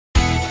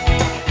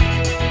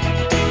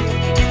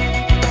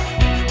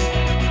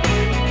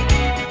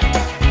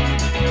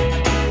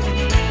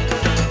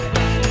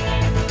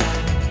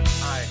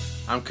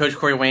Coach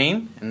Corey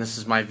Wayne, and this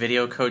is my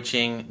video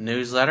coaching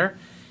newsletter.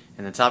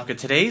 And the topic of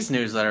today's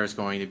newsletter is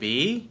going to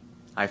be,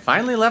 I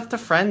finally left the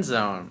friend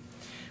zone.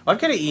 Well,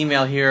 I've got an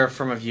email here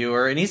from a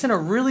viewer, and he's in a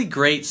really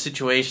great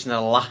situation that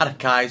a lot of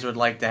guys would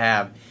like to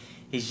have.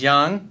 He's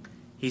young,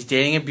 he's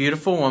dating a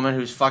beautiful woman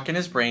who's fucking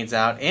his brains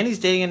out, and he's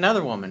dating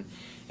another woman.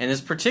 And this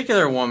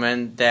particular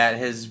woman that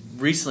has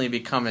recently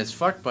become his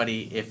fuck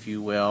buddy, if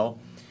you will,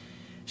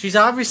 she's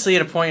obviously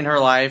at a point in her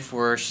life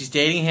where she's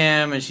dating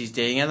him and she's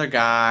dating other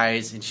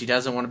guys and she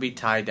doesn't want to be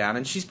tied down,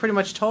 and she's pretty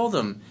much told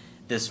him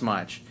this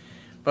much.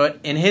 But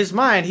in his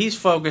mind, he's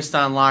focused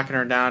on locking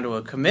her down to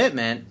a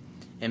commitment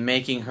and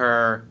making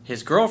her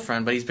his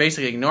girlfriend, but he's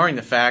basically ignoring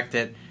the fact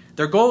that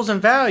their goals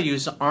and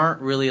values aren't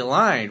really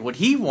aligned. What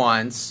he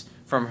wants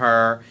from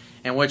her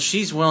and what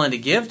she's willing to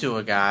give to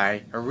a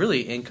guy are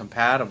really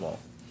incompatible.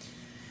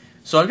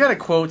 So I've got a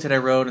quote that I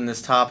wrote in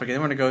this topic, and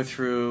then we're going to go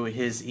through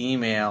his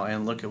email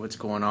and look at what's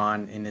going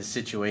on in his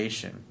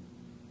situation.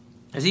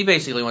 Because he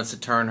basically wants to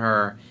turn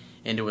her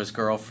into his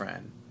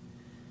girlfriend.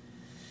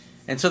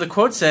 And so the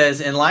quote says,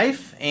 in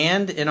life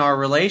and in our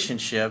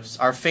relationships,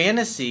 our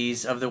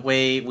fantasies of the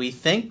way we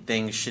think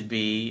things should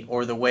be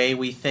or the way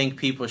we think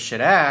people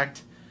should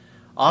act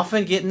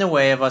often get in the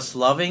way of us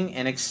loving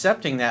and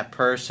accepting that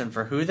person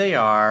for who they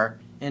are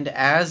and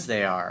as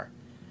they are.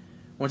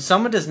 When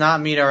someone does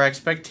not meet our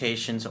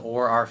expectations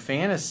or our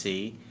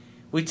fantasy,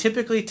 we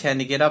typically tend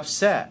to get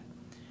upset.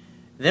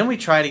 Then we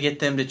try to get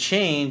them to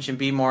change and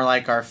be more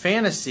like our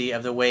fantasy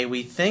of the way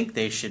we think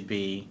they should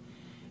be,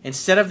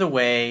 instead of the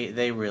way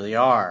they really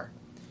are.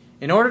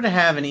 In order to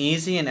have an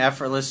easy and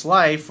effortless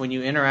life when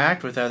you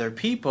interact with other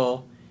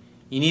people,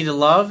 you need to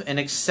love and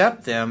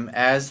accept them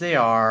as they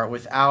are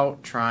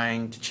without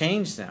trying to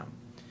change them.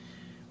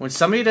 When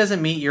somebody doesn't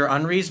meet your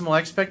unreasonable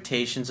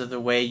expectations of the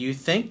way you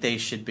think they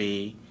should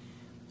be,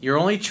 your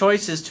only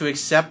choice is to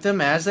accept them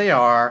as they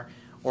are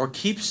or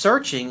keep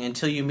searching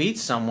until you meet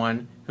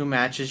someone who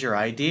matches your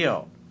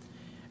ideal.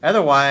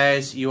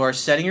 Otherwise, you are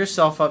setting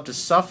yourself up to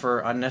suffer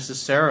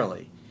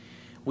unnecessarily.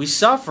 We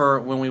suffer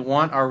when we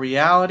want our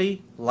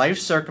reality, life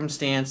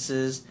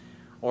circumstances,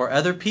 or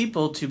other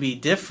people to be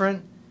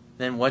different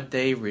than what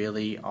they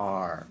really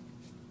are.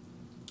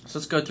 So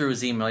let's go through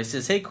his email. He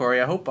says, hey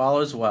Corey, I hope all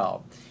is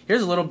well.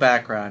 Here's a little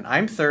background.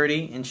 I'm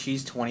 30 and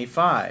she's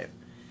 25.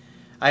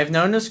 I've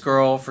known this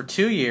girl for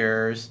 2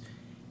 years,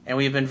 and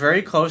we've been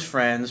very close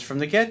friends from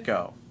the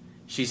get-go.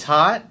 She's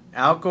hot,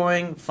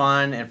 outgoing,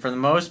 fun, and for the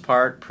most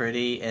part,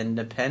 pretty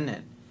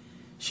independent.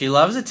 She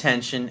loves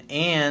attention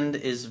and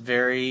is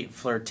very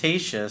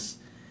flirtatious,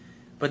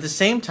 but at the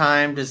same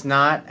time does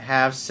not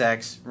have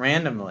sex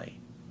randomly.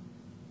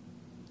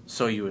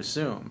 So you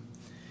assume.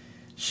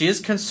 She is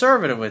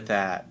conservative with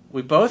that.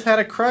 We both had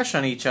a crush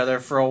on each other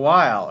for a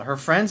while. Her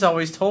friends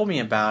always told me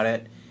about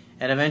it,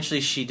 and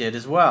eventually she did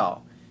as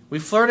well. We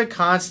flirted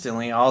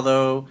constantly,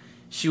 although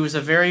she was a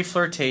very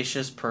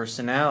flirtatious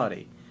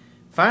personality.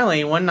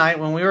 Finally, one night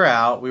when we were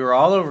out, we were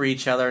all over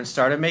each other and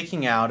started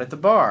making out at the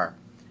bar.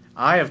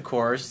 I, of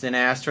course, then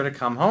asked her to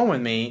come home with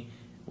me,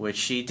 which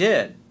she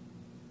did.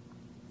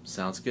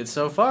 Sounds good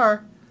so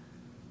far.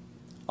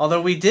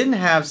 Although we didn't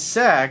have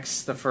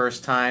sex the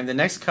first time, the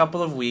next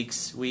couple of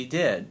weeks we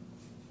did.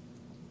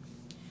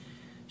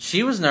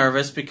 She was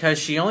nervous because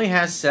she only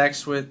has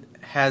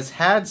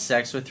had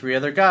sex with 3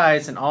 other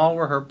guys, and all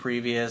were her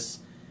previous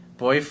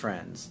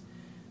boyfriends.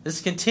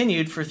 This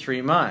continued for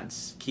 3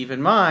 months. Keep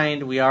in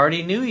mind, we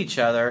already knew each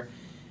other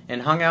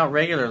and hung out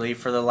regularly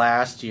for the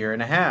last year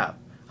and a half.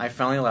 I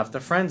finally left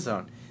the friend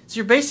zone. So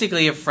you're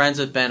basically a friends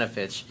with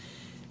benefits.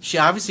 She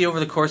obviously, over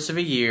the course of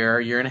a year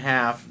and a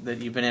half that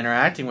you've been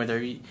interacting with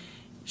her,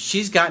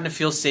 she's gotten to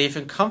feel safe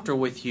and comfortable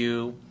with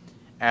you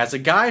as a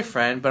guy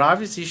friend, but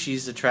obviously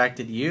she's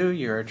attracted to you,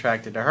 you're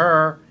attracted to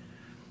her.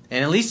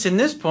 And at least in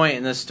this point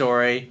in the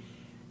story,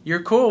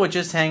 you're cool with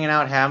just hanging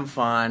out, having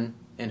fun,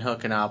 and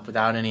hooking up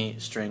without any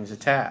strings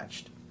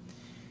attached.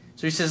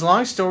 So he says,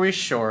 long story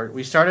short,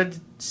 we started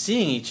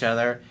seeing each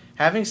other,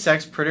 having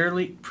sex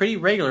pretty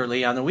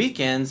regularly on the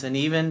weekends and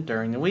even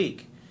during the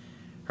week.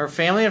 Her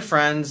family and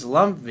friends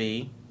loved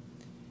me,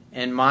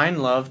 and mine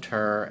loved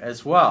her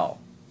as well.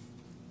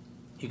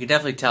 You can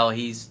definitely tell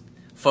he's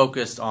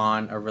focused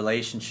on a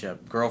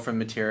relationship, girlfriend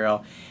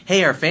material.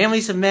 Hey, our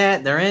families have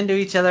met, they're into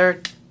each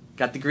other.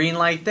 Got the green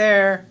light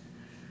there.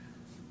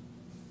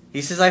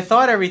 He says, I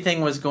thought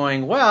everything was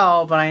going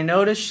well, but I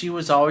noticed she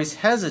was always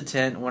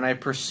hesitant when I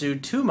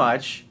pursued too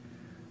much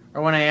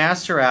or when I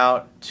asked her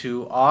out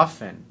too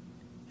often.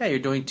 Yeah, you're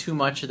doing too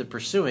much of the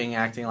pursuing,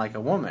 acting like a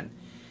woman.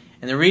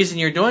 And the reason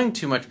you're doing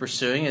too much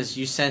pursuing is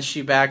you sense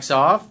she backs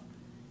off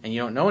and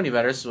you don't know any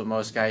better. This is what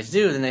most guys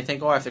do. Then they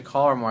think, oh, I have to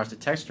call her more, I have to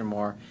text her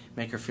more,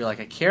 make her feel like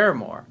I care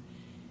more.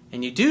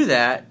 And you do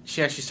that,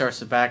 she actually starts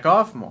to back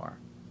off more.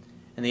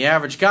 And the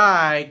average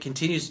guy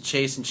continues to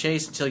chase and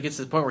chase until he gets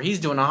to the point where he's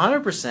doing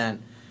 100%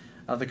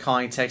 of the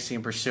calling, texting,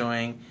 and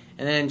pursuing.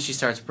 And then she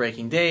starts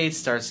breaking dates,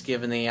 starts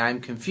giving the I'm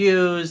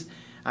confused,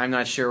 I'm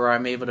not sure where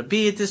I'm able to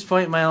be at this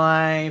point in my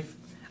life,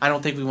 I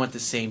don't think we want the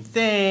same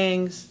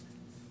things,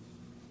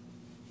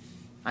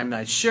 I'm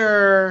not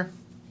sure.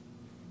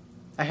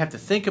 I have to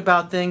think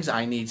about things.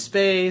 I need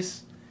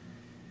space.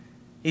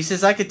 He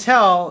says, I could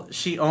tell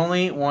she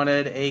only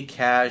wanted a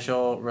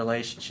casual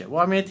relationship.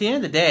 Well, I mean, at the end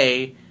of the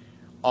day,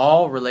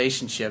 all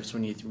relationships,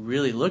 when you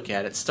really look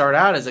at it, start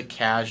out as a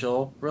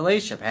casual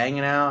relationship.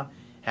 Hanging out,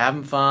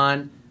 having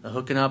fun. The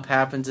hooking up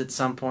happens at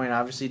some point,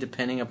 obviously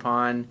depending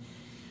upon,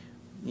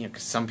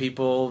 'cause some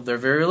people, they're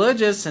very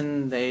religious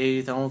and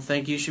they don't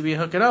think you should be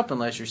hooking up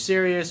unless you're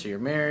serious or you're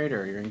married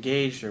or you're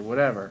engaged or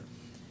whatever.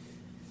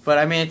 But,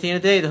 I mean, at the end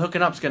of the day, the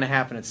hooking up's going to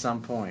happen at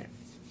some point.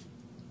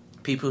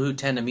 People who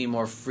tend to be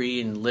more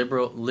free and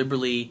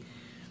liberally,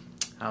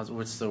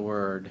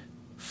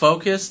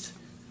 focused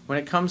when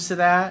it comes to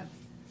that,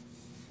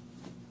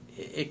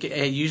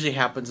 it usually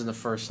happens in the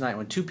first night.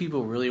 When two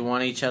people really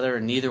want each other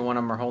and neither one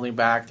of them are holding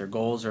back, their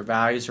goals or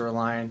values are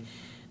aligned,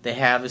 they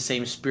have the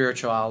same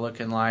spiritual outlook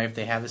in life,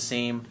 they have the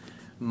same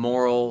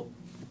moral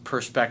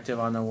perspective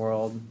on the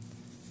world.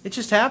 It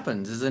just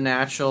happens. It's a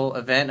natural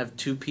event of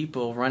two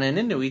people running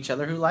into each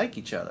other who like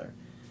each other.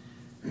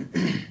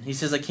 He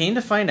says, I came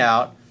to find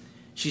out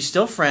she's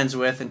still friends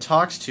with and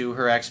talks to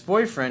her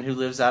ex-boyfriend who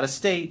lives out of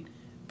state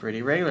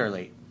pretty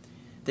regularly.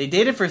 They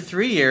dated for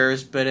 3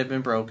 years but have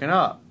been broken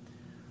up.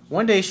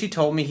 One day she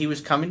told me he was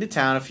coming to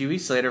town a few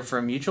weeks later for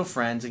a mutual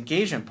friend's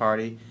engagement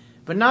party,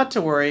 but not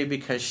to worry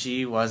because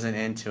she wasn't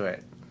into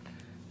it.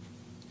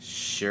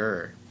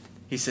 Sure.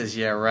 He says,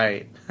 yeah,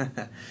 right.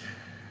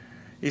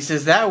 He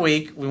says, that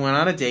week we went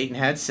on a date and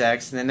had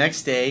sex, and the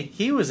next day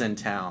he was in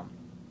town.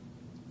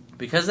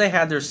 Because they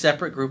had their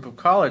separate group of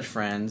college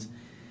friends,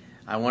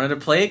 I wanted to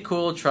play it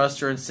cool, trust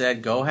her, and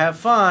said, go have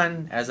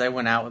fun, as I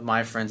went out with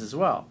my friends as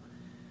well.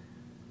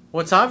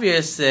 Well, it's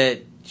obvious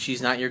that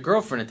she's not your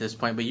girlfriend at this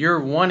point, but you're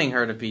wanting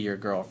her to be your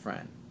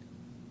girlfriend.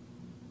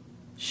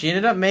 She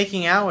ended up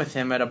making out with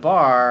him at a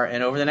bar,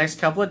 and over the next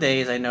couple of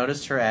days, I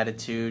noticed her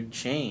attitude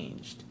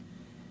changed.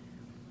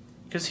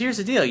 Because here's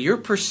the deal. You're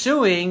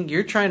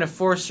trying to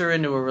force her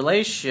into a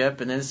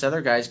relationship, and then this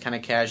other guy's kind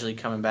of casually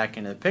coming back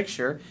into the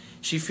picture.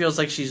 She feels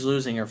like she's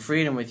losing her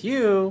freedom with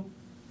you,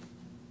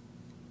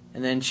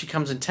 and then she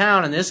comes in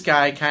town, and this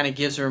guy kind of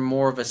gives her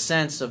more of a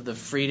sense of the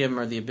freedom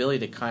or the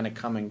ability to kind of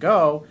come and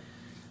go.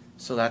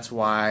 So that's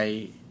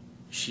why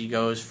she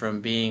goes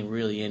from being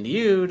really into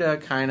you to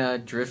kind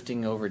of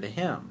drifting over to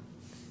him.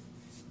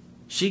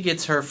 She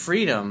gets her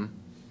freedom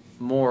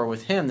more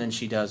with him than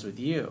she does with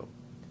you,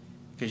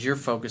 because you're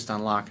focused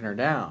on locking her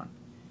down.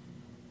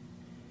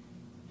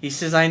 He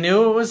says, I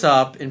knew it was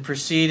up and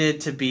proceeded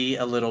to be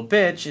a little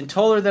bitch and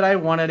told her that I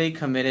wanted a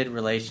committed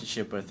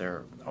relationship with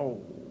her.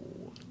 Oh.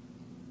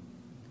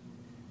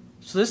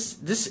 So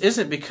this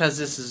isn't because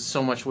this is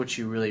so much what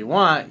you really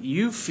want.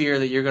 You fear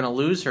that you're going to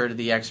lose her to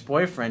the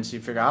ex-boyfriend, so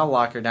you figure, I'll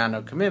lock her down to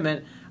a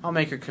commitment, I'll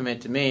make her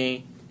commit to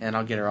me, and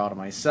I'll get her all to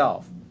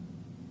myself.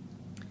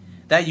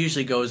 That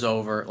usually goes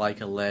over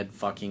like a lead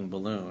fucking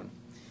balloon.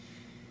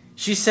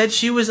 She said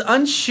she was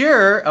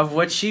unsure of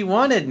what she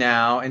wanted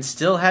now and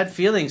still had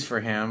feelings for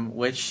him,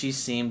 which she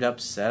seemed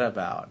upset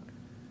about.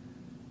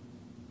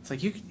 It's like,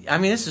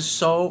 this is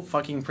so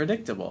fucking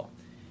predictable.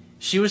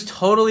 She was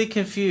totally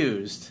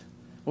confused.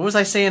 What was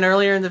I saying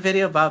earlier in the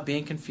video about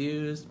being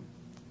confused?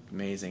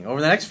 Amazing.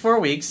 Over the next 4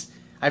 weeks,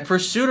 I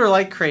pursued her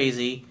like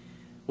crazy,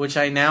 which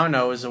I now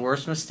know is the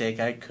worst mistake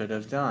I could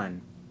have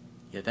done.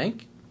 You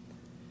think?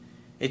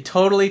 It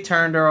totally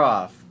turned her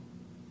off.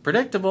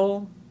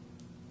 Predictable.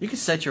 You can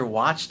set your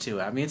watch to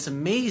it. It's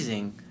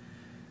amazing.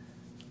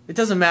 It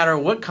doesn't matter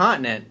what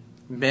continent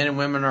men and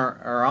women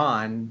are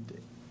on.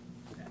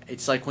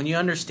 It's like when you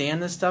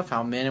understand this stuff,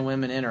 how men and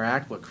women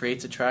interact, what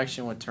creates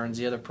attraction, what turns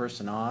the other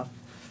person off,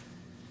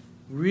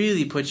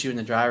 really puts you in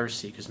the driver's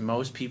seat, because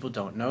most people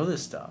don't know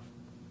this stuff.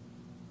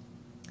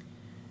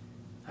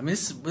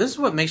 This is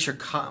what makes your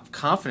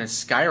confidence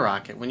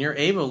skyrocket, when you're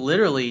able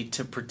literally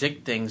to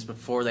predict things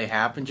before they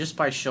happen just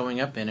by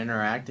showing up and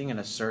interacting in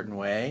a certain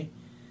way.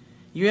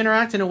 You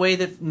interact in a way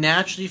that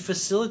naturally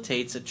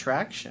facilitates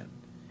attraction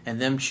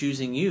and them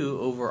choosing you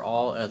over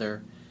all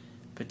other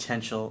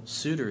potential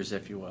suitors,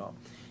 if you will.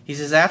 He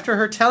says, after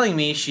her telling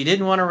me she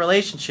didn't want a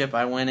relationship,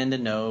 I went into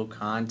no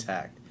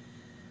contact.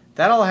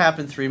 That all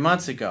happened 3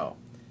 months ago.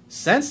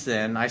 Since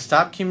then, I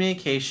stopped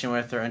communication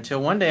with her until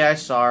one day I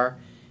saw her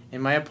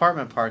in my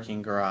apartment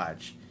parking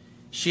garage.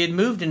 She had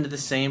moved into the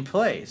same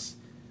place.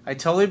 I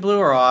totally blew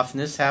her off, and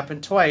this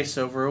happened twice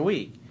over a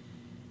week.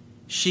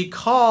 She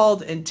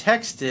called and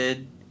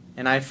texted,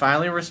 and I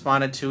finally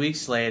responded 2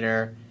 weeks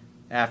later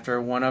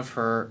after one of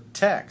her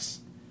texts.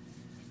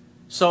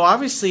 So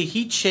obviously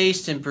he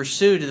chased and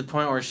pursued to the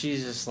point where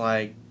she's just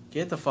like,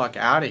 get the fuck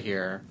out of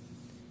here.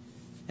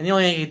 And the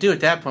only thing he could do at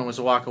that point was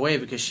to walk away,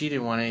 because she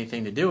didn't want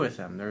anything to do with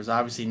him. There was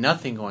obviously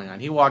nothing going on.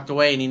 He walked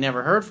away and he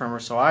never heard from her,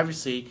 so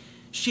obviously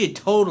she had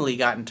totally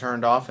gotten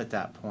turned off at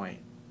that point.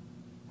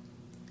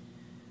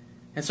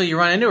 And so you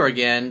run into her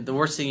again, the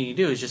worst thing you can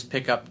do is just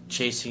pick up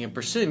chasing and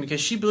pursuing,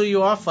 because she blew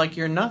you off like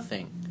you're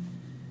nothing.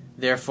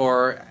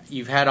 Therefore,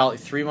 you've had all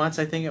 3 months,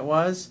 I think it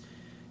was,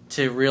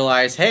 to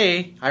realize,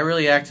 hey, I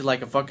really acted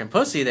like a fucking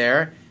pussy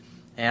there,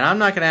 And I'm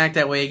not going to act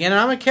that way again, and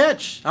I'm a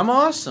catch. I'm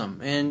awesome.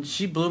 And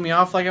she blew me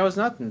off like I was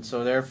nothing.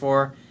 So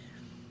therefore,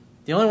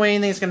 the only way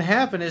anything's going to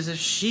happen is if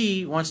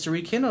she wants to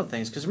rekindle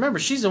things. Because remember,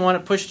 she's the one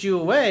that pushed you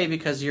away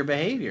because of your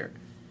behavior.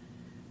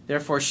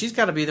 Therefore, she's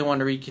got to be the one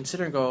to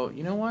reconsider and go,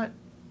 you know what?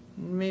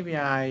 Maybe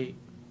I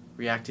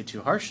reacted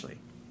too harshly.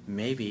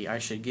 Maybe I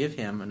should give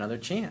him another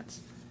chance.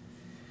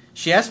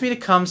 She asked me to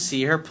come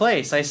see her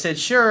place. I said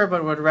sure,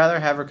 but would rather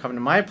have her come to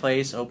my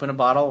place, open a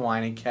bottle of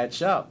wine, and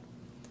catch up.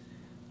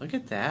 Look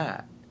at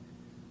that.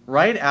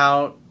 Right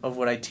out of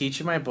what I teach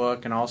in my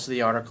book and also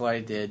the article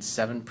I did,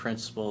 7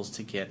 Principles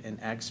to Get an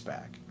Ex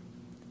Back.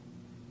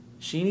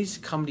 She needs to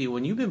come to you.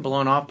 When you've been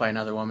blown off by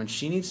another woman,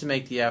 she needs to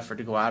make the effort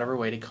to go out of her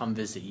way to come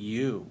visit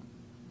you.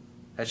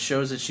 That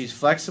shows that she's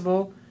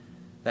flexible.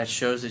 That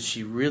shows that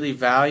she really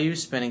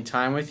values spending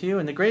time with you.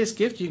 And the greatest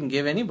gift you can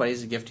give anybody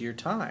is a gift of your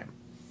time.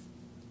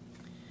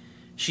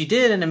 She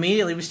did, and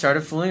immediately we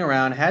started fooling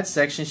around, had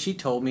sex, and she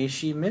told me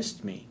she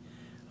missed me.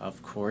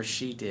 Of course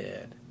she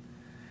did.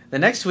 The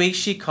next week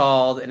she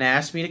called and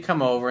asked me to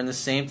come over, and the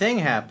same thing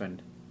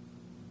happened.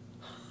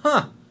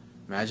 Huh,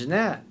 imagine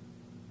that.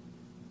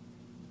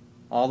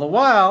 All the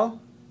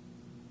while,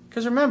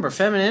 because remember,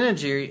 feminine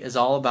energy is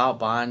all about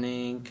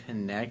bonding,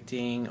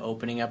 connecting,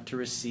 opening up to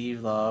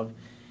receive love.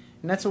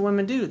 And that's what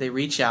women do. They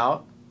reach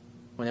out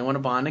when they want to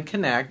bond and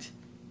connect,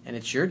 and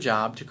it's your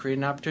job to create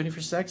an opportunity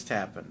for sex to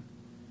happen.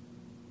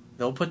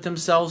 They'll put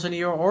themselves into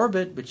your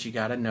orbit, but you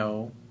got to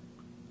know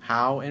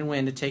how and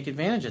when to take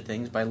advantage of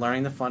things by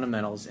learning the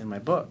fundamentals in my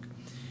book.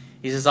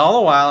 He says, all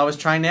the while I was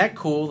trying to act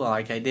cool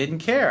like I didn't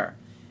care.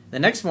 The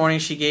next morning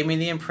she gave me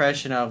the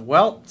impression of,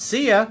 well,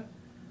 see ya.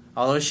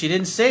 Although she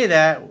didn't say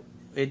that,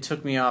 it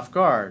took me off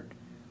guard.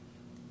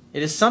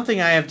 It is something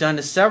I have done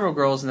to several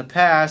girls in the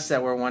past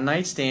that were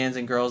one-night stands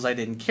and girls I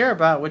didn't care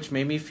about, which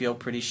made me feel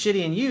pretty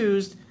shitty and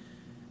used,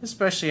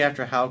 especially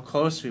after how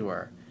close we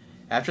were.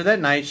 After that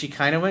night, she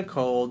kind of went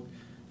cold,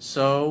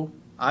 so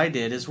I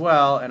did as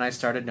well, and I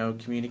started no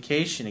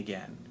communication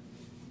again.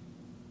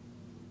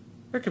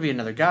 There could be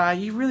another guy.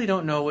 You really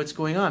don't know what's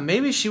going on.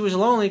 Maybe she was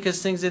lonely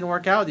because things didn't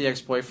work out with the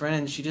ex-boyfriend,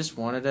 and she just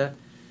wanted to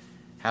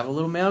have a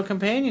little male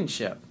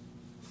companionship.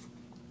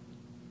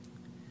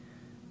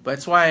 But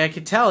that's why I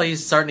could tell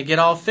he's starting to get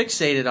all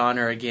fixated on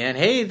her again.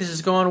 Hey, this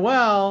is going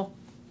well.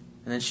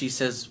 And then she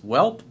says,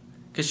 welp,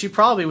 because she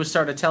probably was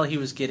starting to tell he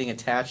was getting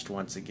attached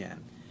once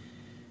again.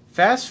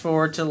 Fast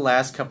forward to the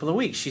last couple of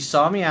weeks. She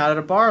saw me out at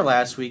a bar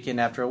last weekend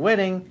after a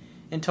wedding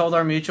and told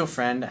our mutual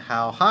friend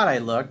how hot I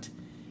looked,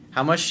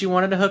 how much she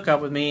wanted to hook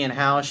up with me, and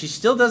how she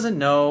still doesn't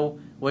know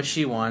what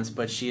she wants,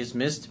 but she has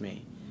missed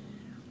me.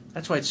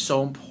 That's why it's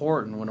so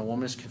important when a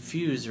woman is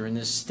confused or in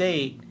this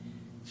state,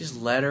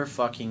 just let her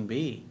fucking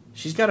be.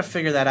 She's got to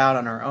figure that out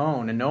on her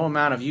own, and no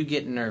amount of you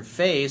getting in her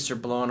face or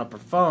blowing up her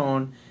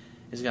phone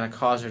is going to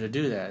cause her to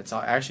do that. It's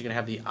actually going to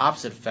have the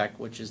opposite effect,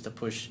 which is to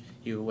push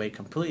you away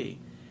completely.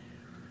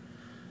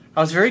 I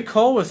was very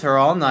cold with her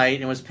all night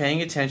and was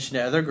paying attention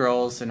to other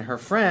girls and her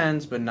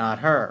friends, but not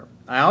her.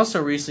 I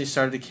also recently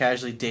started to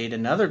casually date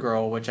another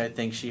girl, which I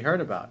think she heard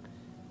about.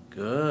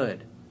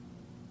 Good.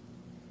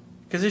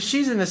 Because if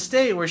she's in a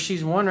state where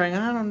she's wondering,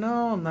 I don't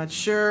know, I'm not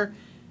sure,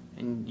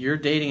 and you're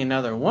dating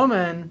another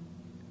woman,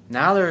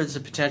 now there's a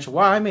potential,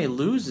 wow, I may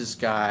lose this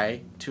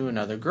guy to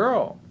another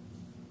girl.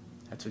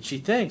 That's what she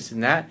thinks.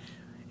 And that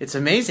it's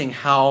amazing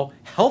how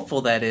helpful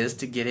that is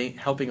to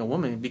helping a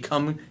woman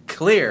become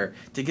clear,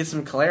 to get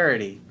some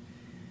clarity.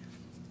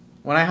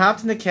 When I hopped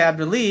in the cab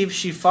to leave,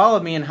 she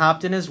followed me and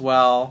hopped in as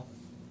well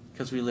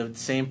because we lived at the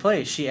same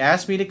place. She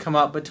asked me to come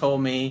up but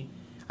told me,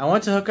 I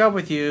want to hook up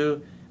with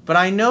you, but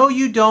I know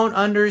you don't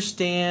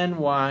understand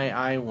why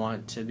I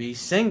want to be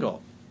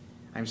single.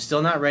 I'm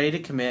still not ready to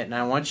commit, and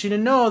I want you to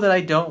know that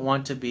I don't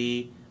want to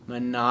be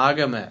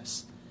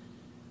monogamous.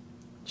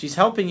 She's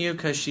helping you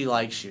because she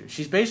likes you.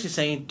 She's basically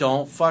saying,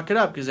 don't fuck it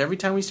up, because every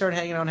time we start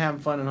hanging out and having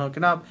fun and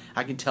hooking up,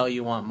 I can tell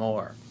you want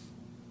more.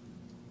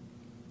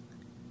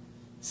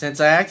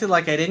 Since I acted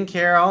like I didn't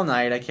care all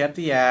night, I kept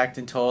the act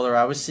and told her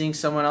I was seeing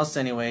someone else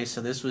anyway,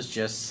 so this was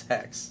just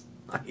sex.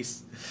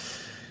 Nice.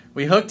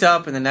 We hooked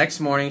up, and the next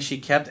morning she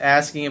kept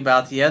asking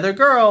about the other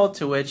girl,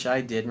 to which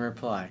I didn't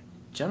reply.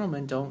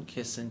 Gentlemen, don't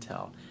kiss and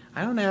tell.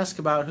 I don't ask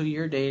about who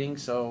you're dating,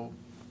 so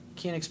you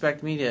can't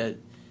expect me to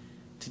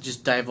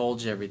just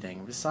divulge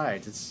everything.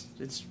 Besides,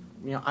 it's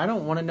I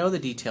don't want to know the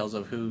details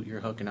of who you're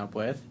hooking up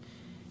with,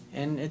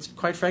 and it's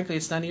quite frankly,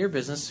 it's none of your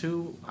business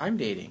who I'm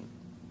dating.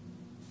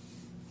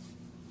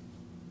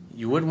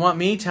 You wouldn't want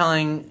me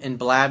telling and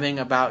blabbing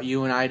about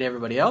you and I to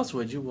everybody else,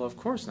 would you? Well, of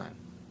course not.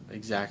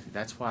 Exactly.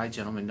 That's why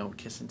gentlemen don't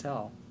kiss and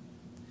tell.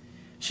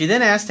 She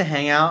then asked to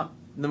hang out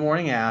the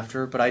morning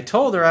after, but I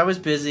told her I was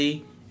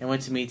busy and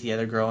went to meet the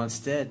other girl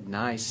instead.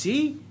 Nice.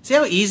 See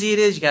how easy it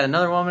is? You got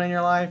another woman in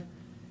your life?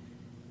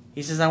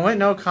 He says, I went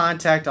no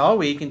contact all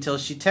week until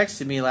she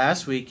texted me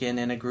last weekend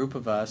and a group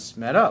of us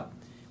met up.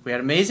 We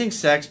had amazing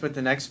sex, but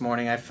the next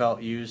morning I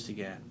felt used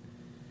again.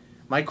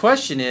 My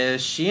question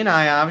is, she and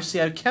I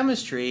obviously have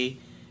chemistry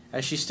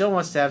as she still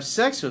wants to have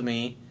sex with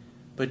me,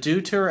 but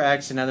due to her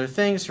ex and other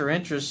things, her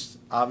interest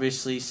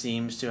obviously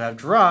seems to have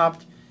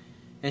dropped,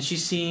 and she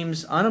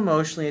seems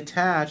unemotionally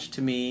attached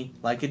to me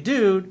like a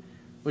dude,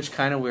 which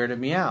kind of weirded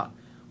me out.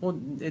 Well,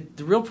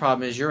 the real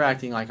problem is you're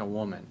acting like a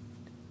woman.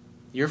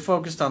 You're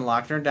focused on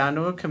locking her down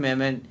to a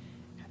commitment,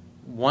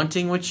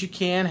 wanting what you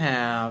can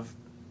have,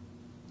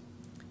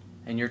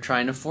 and you're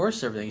trying to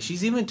force everything.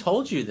 She's even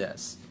told you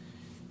this.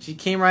 She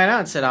came right out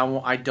and said,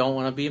 I don't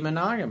want to be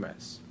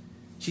monogamous.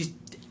 She's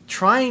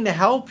trying to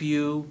help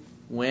you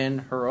win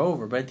her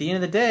over. But at the end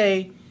of the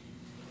day,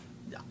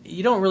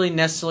 you don't really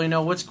necessarily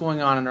know what's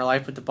going on in her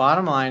life. But the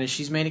bottom line is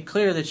she's made it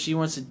clear that she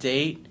wants to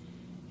date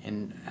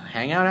and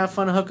hang out, have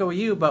fun, and hook up with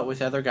you, but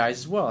with other guys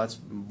as well. That's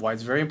why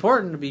it's very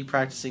important to be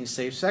practicing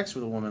safe sex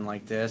with a woman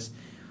like this.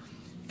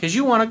 Because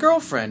you want a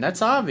girlfriend.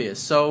 That's obvious.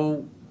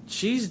 So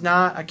she's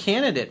not a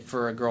candidate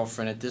for a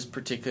girlfriend at this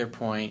particular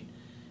point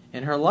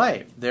in her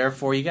life.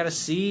 Therefore, you got to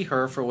see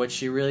her for what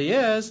she really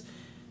is.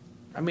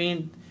 I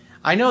mean,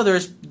 I know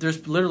there's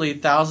literally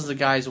thousands of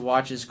guys who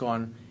watch this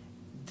going,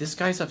 this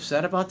guy's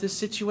upset about this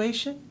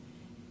situation?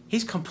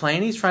 He's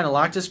complaining, he's trying to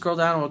lock this girl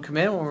down to a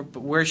commitment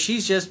where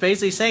she's just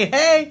basically saying,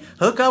 hey,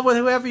 hook up with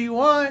whoever you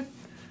want.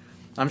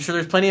 I'm sure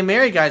there's plenty of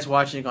married guys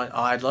watching and going,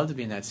 oh, I'd love to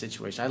be in that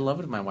situation. I'd love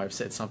it if my wife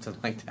said something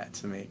like that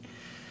to me.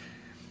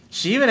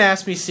 She even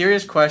asked me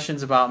serious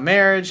questions about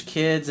marriage,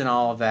 kids, and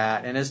all of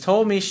that, and has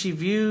told me she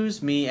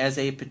views me as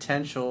a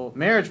potential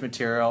marriage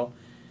material,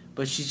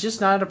 but she's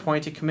just not at a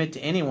point to commit to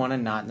anyone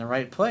and not in the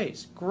right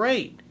place.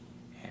 Great.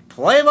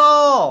 Play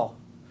ball!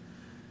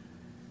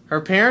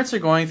 Her parents are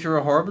going through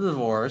a horrible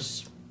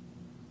divorce,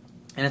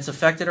 and it's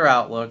affected her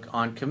outlook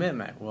on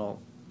commitment. Well,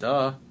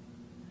 duh.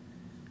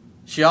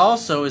 She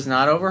also is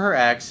not over her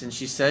ex, and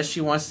she says she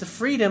wants the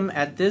freedom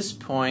at this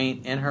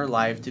point in her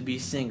life to be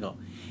single.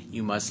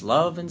 You must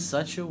love in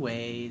such a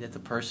way that the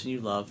person you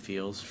love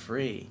feels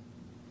free.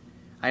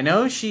 I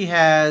know she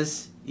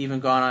has even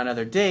gone on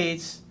other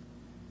dates,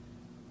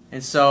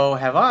 and so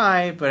have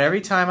I, but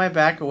every time I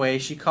back away,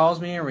 she calls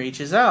me and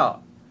reaches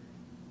out.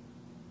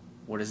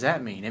 What does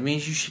that mean? It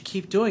means you should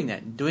keep doing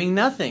that, doing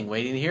nothing,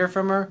 waiting to hear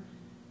from her.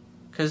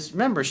 Because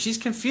remember, she's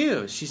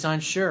confused. She's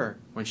unsure.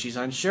 When she's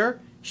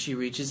unsure, she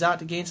reaches out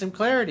to gain some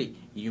clarity.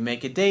 You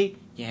make a date,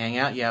 you hang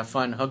out, you have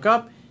fun, hook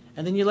up,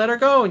 and then you let her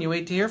go and you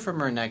wait to hear from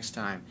her next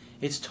time.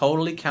 It's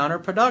totally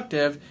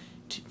counterproductive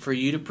for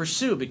you to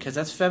pursue because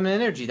that's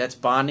feminine energy. That's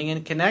bonding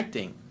and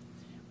connecting.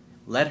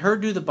 Let her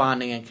do the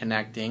bonding and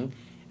connecting,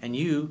 and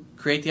you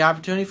create the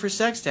opportunity for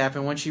sex to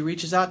happen when she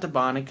reaches out to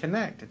bond and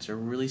connect. It's a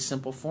really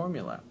simple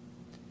formula.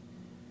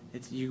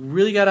 You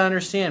really got to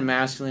understand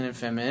masculine and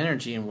feminine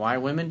energy and why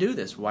women do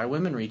this, why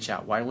women reach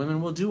out, why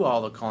women will do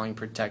all the calling,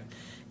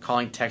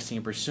 texting,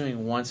 and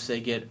pursuing once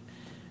they get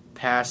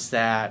past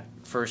that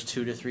first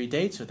 2 to 3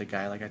 dates with a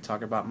guy, like I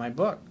talk about in my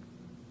book.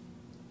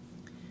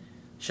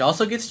 She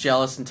also gets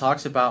jealous and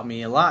talks about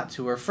me a lot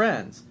to her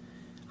friends.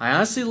 I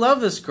honestly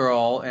love this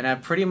girl, and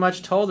I've pretty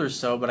much told her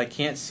so, but I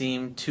can't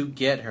seem to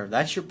get her.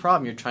 That's your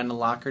problem. You're trying to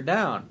lock her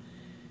down.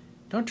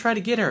 Don't try to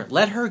get her.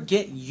 Let her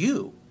get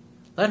you.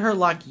 Let her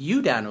lock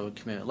you down to a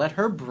commitment. Let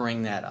her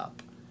bring that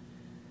up.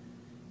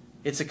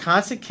 It's a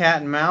constant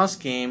cat and mouse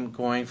game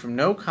going from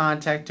no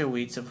contact to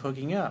weeks of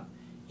hooking up.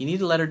 You need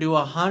to let her do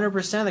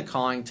 100% of the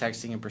calling,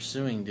 texting, and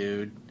pursuing,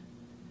 dude.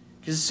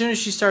 Because as soon as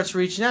she starts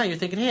reaching out, you're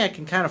thinking, hey, I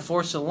can kind of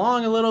force it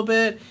along a little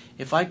bit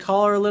if I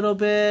call her a little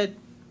bit.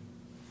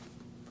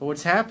 But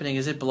what's happening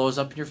is it blows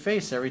up in your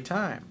face every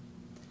time.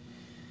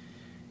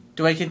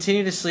 Do I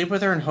continue to sleep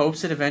with her in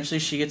hopes that eventually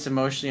she gets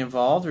emotionally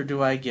involved, or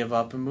do I give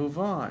up and move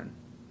on?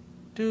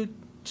 Dude,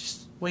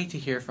 just wait to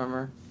hear from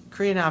her.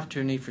 Create an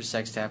opportunity for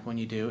sex to happen when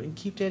you do, and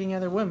keep dating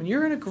other women.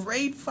 You're in a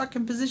great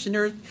fucking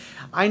position.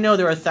 I know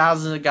there are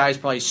thousands of guys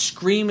probably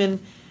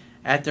screaming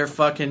at their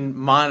fucking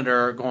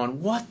monitor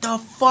going, what the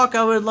fuck?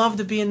 I would love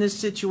to be in this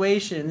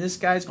situation. And this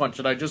guy's going,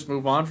 should I just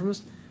move on from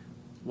this?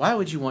 Why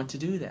would you want to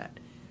do that?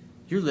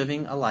 You're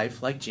living a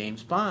life like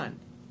James Bond.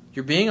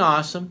 You're being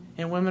awesome,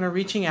 and women are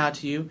reaching out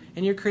to you,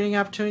 and you're creating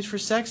opportunities for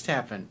sex to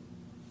happen.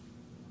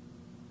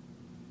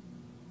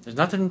 There's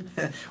nothing.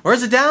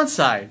 Where's the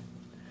downside?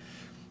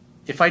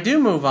 If I do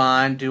move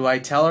on, do I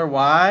tell her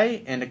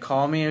why and to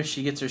call me if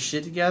she gets her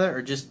shit together,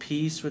 or just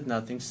peace with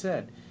nothing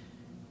said?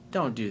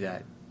 Don't do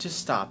that. Just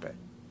stop it.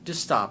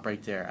 Just stop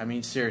right there. I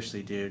mean,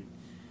 seriously, dude.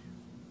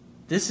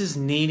 This is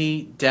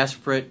needy,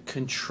 desperate,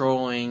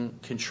 controlling,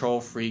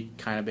 control freak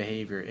kind of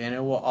behavior, and it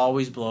will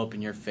always blow up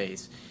in your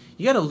face.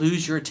 You got to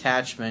lose your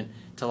attachment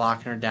to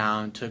locking her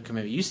down to a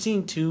commitment. You've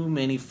seen too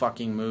many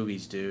fucking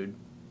movies, dude.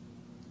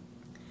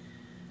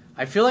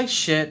 I feel like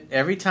shit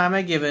every time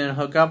I give in and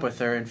hook up with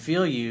her and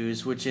feel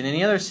used, which in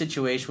any other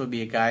situation would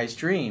be a guy's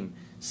dream.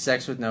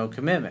 Sex with no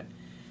commitment.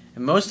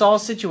 In most all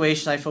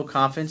situations, I feel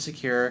confident and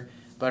secure,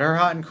 but her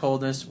hot and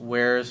coldness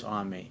wears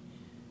on me.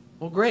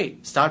 Well,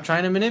 great. Stop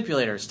trying to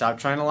manipulate her. Stop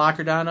trying to lock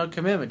her down to a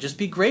commitment. Just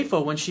be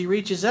grateful when she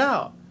reaches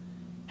out.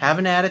 Have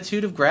an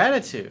attitude of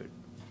gratitude.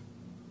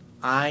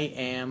 I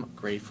am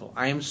grateful.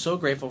 I am so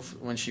grateful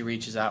when she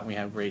reaches out and we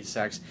have great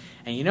sex.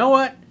 And you know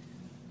what?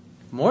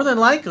 More than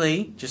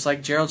likely, just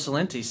like Gerald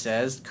Celente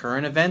says,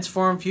 current events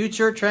form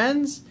future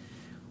trends.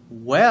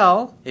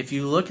 Well, if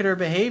you look at her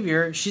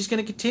behavior, she's going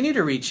to continue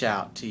to reach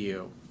out to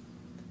you.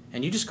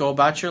 And you just go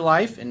about your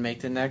life and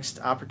make the next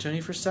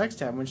opportunity for sex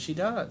to happen when she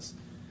does.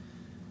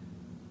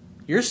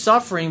 You're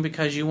suffering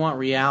because you want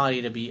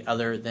reality to be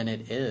other than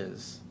it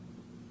is.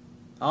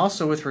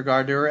 Also, with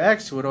regard to her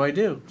ex, what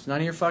do? It's none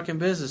of your fucking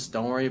business.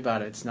 Don't worry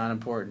about it. It's not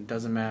important. It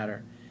doesn't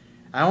matter.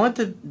 I want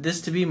this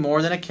to be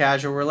more than a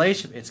casual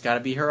relationship. It's got to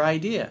be her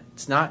idea.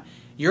 It's not.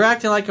 You're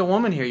acting like a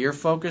woman here. You're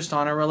focused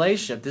on a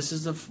relationship. This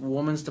is the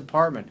woman's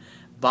department.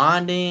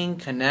 Bonding,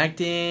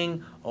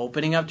 connecting,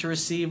 opening up to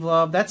receive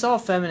love. That's all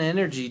feminine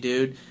energy,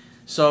 dude.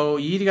 So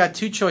you either got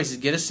two choices.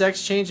 Get a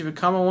sex change and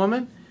become a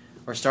woman,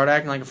 or start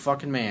acting like a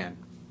fucking man.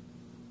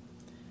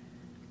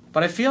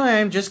 But I feel I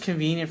am just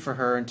convenient for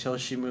her until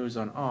she moves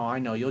on. Oh, I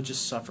know. You'll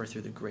just suffer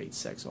through the great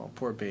sex. Oh,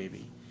 poor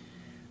baby.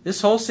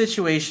 This whole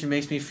situation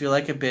makes me feel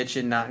like a bitch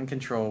and not in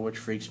control, which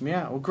freaks me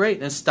out. Well, great.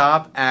 Then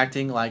stop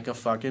acting like a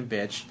fucking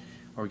bitch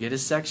or get a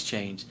sex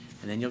change,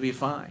 and then you'll be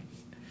fine.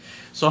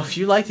 So if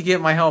you'd like to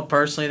get my help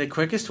personally, the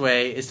quickest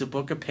way is to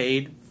book a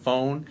paid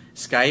phone,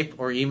 Skype,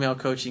 or email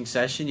coaching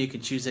session. You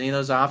can choose any of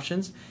those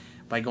options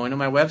by going to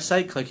my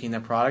website, clicking the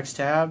products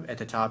tab at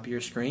the top of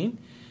your screen,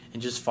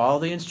 and just follow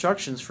the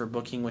instructions for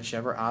booking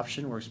whichever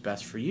option works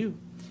best for you.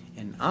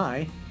 And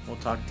I will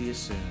talk to you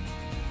soon.